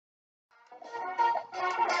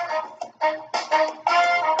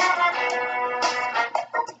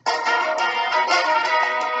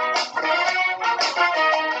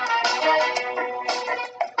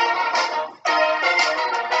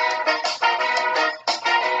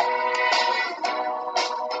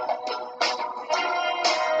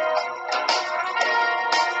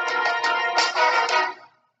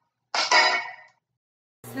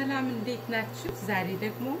ናችሁ ዛሬ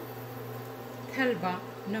ደግሞ ተልባ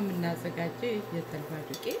ነው የምናዘጋጀው የተልባ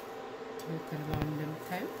ዱቄት ተልባውን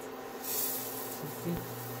እንደምታዩት እዚህ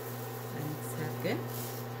አንሳገን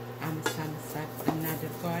አምሳ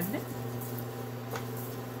እናደርገዋለን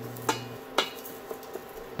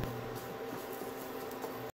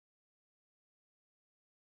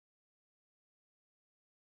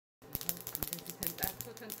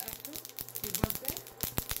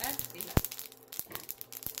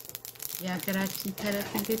የሀገራችን ተረት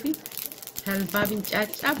እንግዲህ ተልባ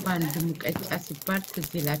ቢንጫጫ ባንድ ሙቀጫ ሲባል ትዝ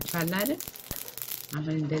ይላችኋል አይደል?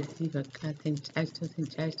 አሁን እንደዚህ በቃ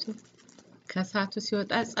ተንጫጭቶ ከሳቱ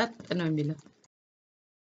ሲወጣ ጸጥ ነው የሚለው።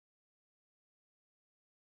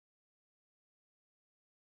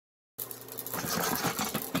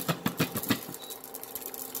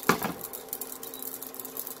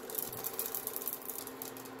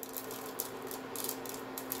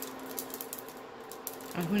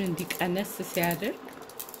 አሁን እንዲቀነስ ሲያደርግ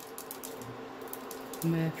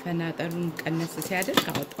መፈናጠሩን ቀነስ ሲያደርግ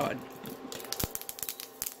አወጣዋለሁ።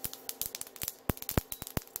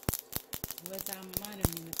 ወዛማ ነው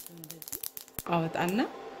የሚመስለው እንደዚህ አወጣና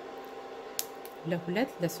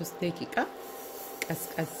ለ2-3 ደቂቃ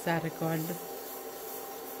ቀዝቀዝ አድርገዋለሁ።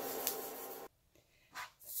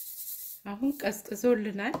 አሁን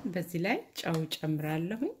ቀዝቅዞልናል። በዚህ ላይ ጨው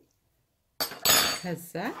ጨምራለሁ።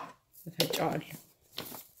 ከዛ እፈጫዋለሁ።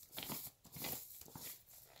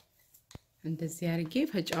 እንደዚህ አርጌ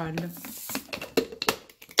ፈጫዋለሁ።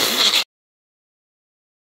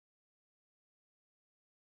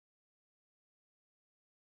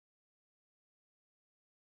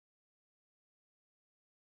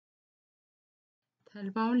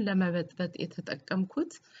 ተልባውን ለመበጥበጥ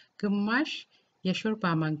የተጠቀምኩት ግማሽ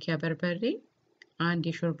የሾርባ ማንኪያ በርበሬ፣ 1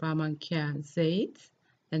 የሾርባ ማንኪያ ዘይት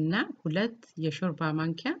እና 2 የሾርባ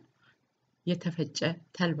ማንኪያ የተፈጨ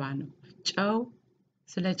ተልባ ነው። ጨው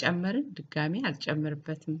ስለጨመርን ድጋሚ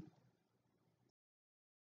አልጨምርበትም።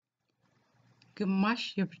 ግማሽ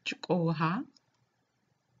የብርጭቆ ውሃ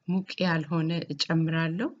ሙቅ ያልሆነ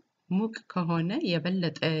እጨምራለሁ። ሙቅ ከሆነ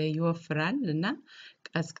የበለጠ ይወፍራል እና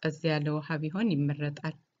ቀዝቀዝ ያለ ውሃ ቢሆን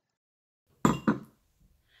ይመረጣል።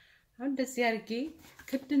 አሁን እንደዚህ አርጌ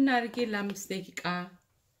ክድና አርጌ ለ5 ደቂቃ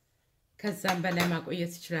ከዛም በላይ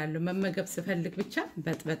ማቆየት ይችላል። መመገብ ስፈልግ ብቻ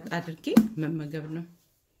በጥበጥ አድርጌ መመገብ ነው።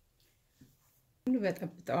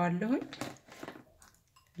 በጠብጠዋለሁ።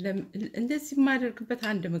 እንደዚህ ማድረግበት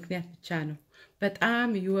አንድ ምክንያት ብቻ ነው። በጣም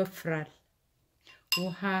ይወፍራል።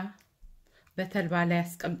 ውሃ በተልባ ላይ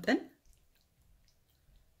አስቀምጠን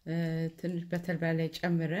ትንሽ በተልባ ላይ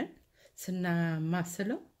ጨምረን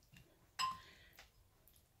ስናማስለው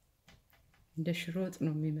እንደ ሽሮጥ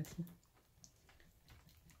ነው የሚመስለው።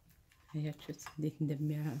 አያችሁት እንዴት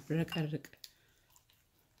እንደሚያብረቀርቅ።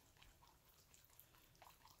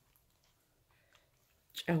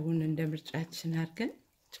 ጨውን እንደ ምርጫችን አድርገን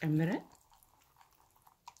ጨምረን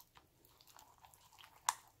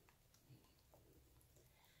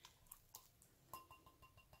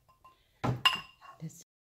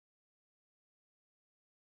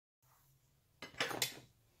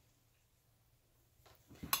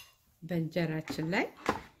በእንጀራችን ላይ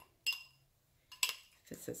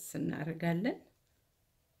ፍስስ እናደርጋለን።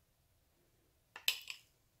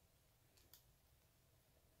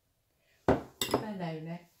 በላይ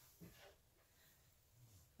ላይ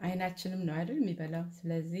አይናችንም ነው አይደል የሚበላው።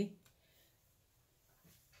 ስለዚህ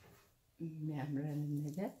የሚያምረን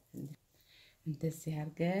ነገር እንደዚህ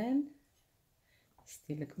አድርገን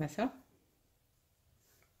እስቲ ልቅመሰው።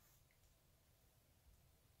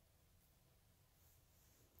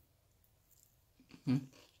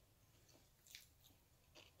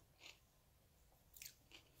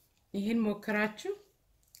 ይሄን ሞክራችሁ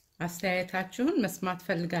አስተያየታችሁን መስማት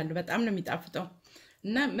ፈልጋለሁ። በጣም ነው የሚጣፍጠው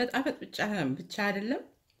እና መጣፈጥ ብቻ አይደለም፣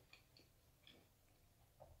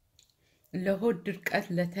 ለሆድ ድርቀት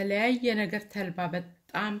ለተለያየ ነገር ተልባ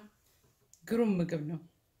በጣም ግሩም ምግብ ነው።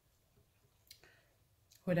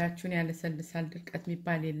 ሆዳችሁን ያለሰልሳል። ድርቀት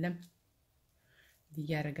የሚባል የለም።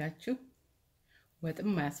 ይያረጋችሁ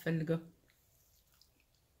ወጥም አያስፈልገው።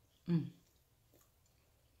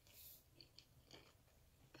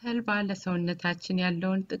 ተልባ ለሰውነታችን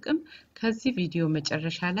ያለውን ጥቅም ከዚህ ቪዲዮ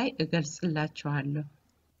መጨረሻ ላይ እገልጽላችኋለሁ።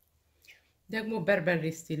 ደግሞ በርበሬ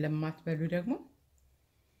እስቲ ለማትበሉ ደግሞ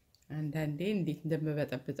አንዳንዴ እንዴት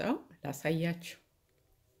እንደምበጠብጠው ላሳያችሁ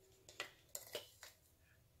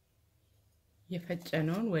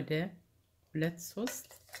የፈጨነውን ወደ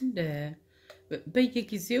 2-3 እንደ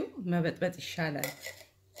በየጊዜው መበጥበጥ ይሻላል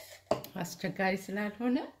አስቸጋሪ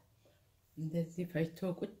ስላልሆነ እንደዚህ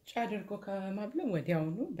ፈጭቶ ቁጭ አድርጎ ከማብለም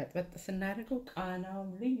ወዲያውኑ በጥበጥ ስናደርገው ቃናው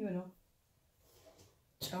ልዩ ነው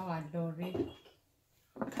ጨው አለው ሬዲ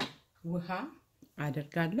ውሃ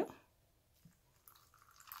አደርጋለሁ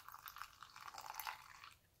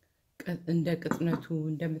እንደ ቅጥነቱ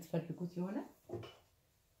እንደምትፈልጉት ይሆናል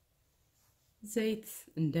ዘይት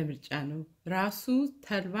እንደ ምርጫ ነው ራሱ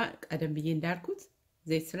ተልባ ቀደም ብዬ እንዳልኩት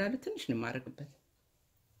ዘይት ስላለ ትንሽ ነው ማረግበት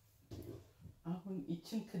አሁን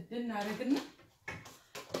እቺን ክድን አረግና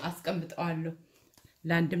አስቀምጣለሁ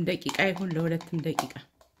ለአንድም ደቂቃ ይሁን ለሁለትም ደቂቃ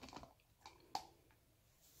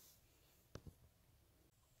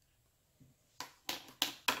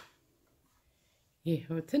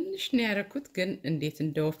ይሄው ትንሽ ነው ያረኩት ግን እንዴት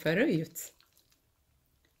እንደወፈረው ይዩት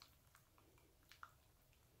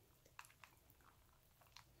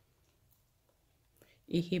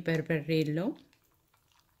ይሄ በርበሬ የለው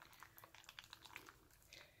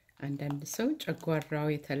አንዳንድ ሰው ጨጓራው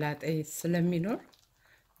የተላጠ ስለሚኖር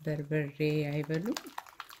በርበሬ አይበሉ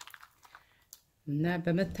እና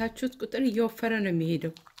በመታችሁት ቁጥር እየወፈረ ነው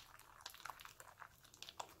የሚሄደው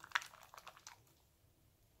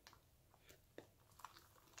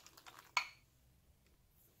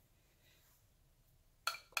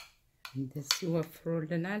እንደዚህ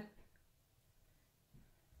ወፍሮልናል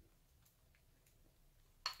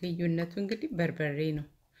ልዩነቱ እንግዲህ በርበሬ ነው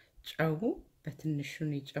ጨው በትንሹ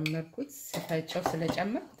ነው የጨመርኩት ሲፈጨው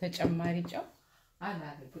ስለጨመር ተጨማሪ ጨው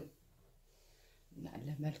አላደርግም እና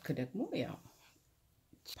ለመልክ ደግሞ ያው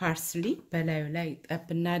ፓርስሊ በላዩ ላይ ጠብ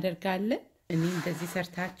እናደርጋለን እኔ እንደዚህ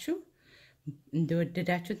ሰርታችሁ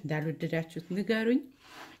እንደወደዳችሁት እንዳልወደዳችሁት ንገሩኝ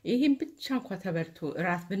ይሄን ብቻ እንኳን ተበልቶ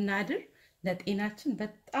ራስ ብናድር ለጤናችን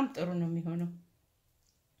በጣም ጥሩ ነው የሚሆነው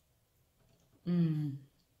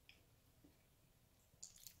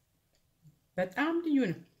በጣም ልዩ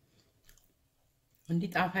ነው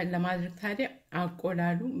እንዲጣፋጭ ለማድረግ ታዲያ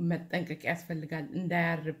አቆላሉ መጠንቀቅ ያስፈልጋል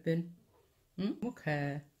እንዳያርብን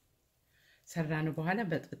ከሰራን በኋላ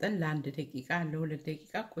በጥብጠን ለአንድ ደቂቃ ለሁለት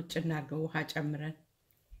ደቂቃ ቁጭ እናድርገው ውሃ ጨምረን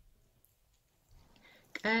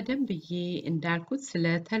ቀደም ብዬ እንዳልኩት ስለ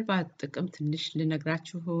ተልባ ጥቅም ትንሽ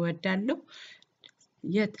ልነግራችሁ እወዳለሁ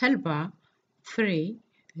የተልባ ፍሬ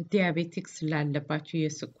ዲያቤቲክስ ላለባቸው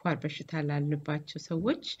የስኳር በሽታ ላለባቸው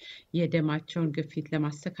ሰዎች የደማቸውን ግፊት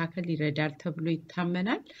ለማስተካከል ይረዳል ተብሎ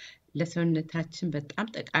ይታመናል ለሰውነታችን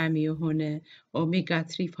በጣም ጠቃሚ የሆነ ኦሜጋ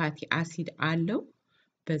 3 ፋቲ አሲድ አለው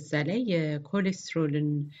በዛ ላይ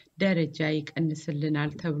የኮሌስትሮልን ደረጃ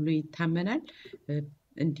ይቀንስልናል ተብሎ ይታመናል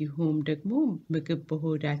እንዲሁም ደግሞ ምግብ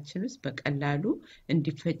በሆዳችን ውስጥ በቀላሉ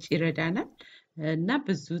እንዲፈጭ ይረዳናል እና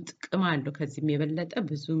ብዙ ጥቅም አለው ከዚህም የበለጠ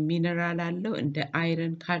ብዙ ሚነራል አለው እንደ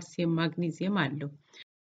አይረን ካልሲየም ማግኒዚየም አለው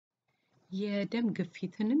የደም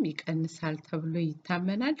ግፊትንም ይቀንሳል ተብሎ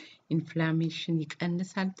ይታመናል ኢንፍላሜሽን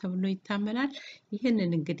ይቀንሳል ተብሎ ይታመናል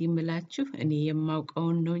ይሄንን እንግዲህ ምላችሁ እኔ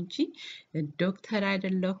የማውቀውን ነው እንጂ ዶክተር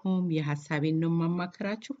አይደለሁም የሐሳቤን ነው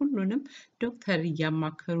ማማከራችሁ ሁሉንም ዶክተር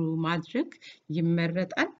ያማከሩ ማድረግ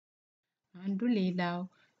ይመረጣል አንዱ ሌላው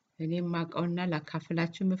እኔ ማውቀውና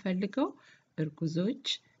ላካፍላችሁ የምፈልገው እርጉዞች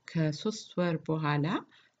ከ3 ወር በኋላ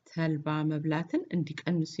ተልባ መብላትን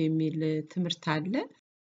እንዲቀንሱ የሚል ትምህርት አለ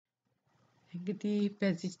እንግዲህ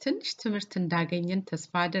በዚህ ትንሽ ትምህርት እንዳገኘን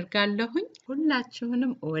ተስፋ አደርጋለሁኝ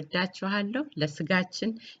ሁላችሁንም እወዳችኋለሁ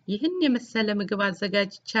ለስጋችን ይህን የመሰለ ምግብ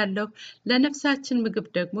አዘጋጅቻለሁ ለነፍሳችን ምግብ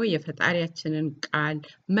ደግሞ የፈጣሪያችንን ቃል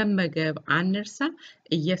መመገብ አንርሳ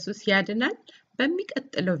ኢየሱስ ያድናል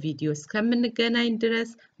በሚቀጥለው ቪዲዮ እስከምንገናኝ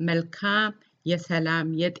ድረስ መልካም የሰላም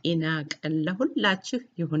የጤና ቀን ለሁላችሁ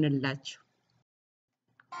ይሁንላችሁ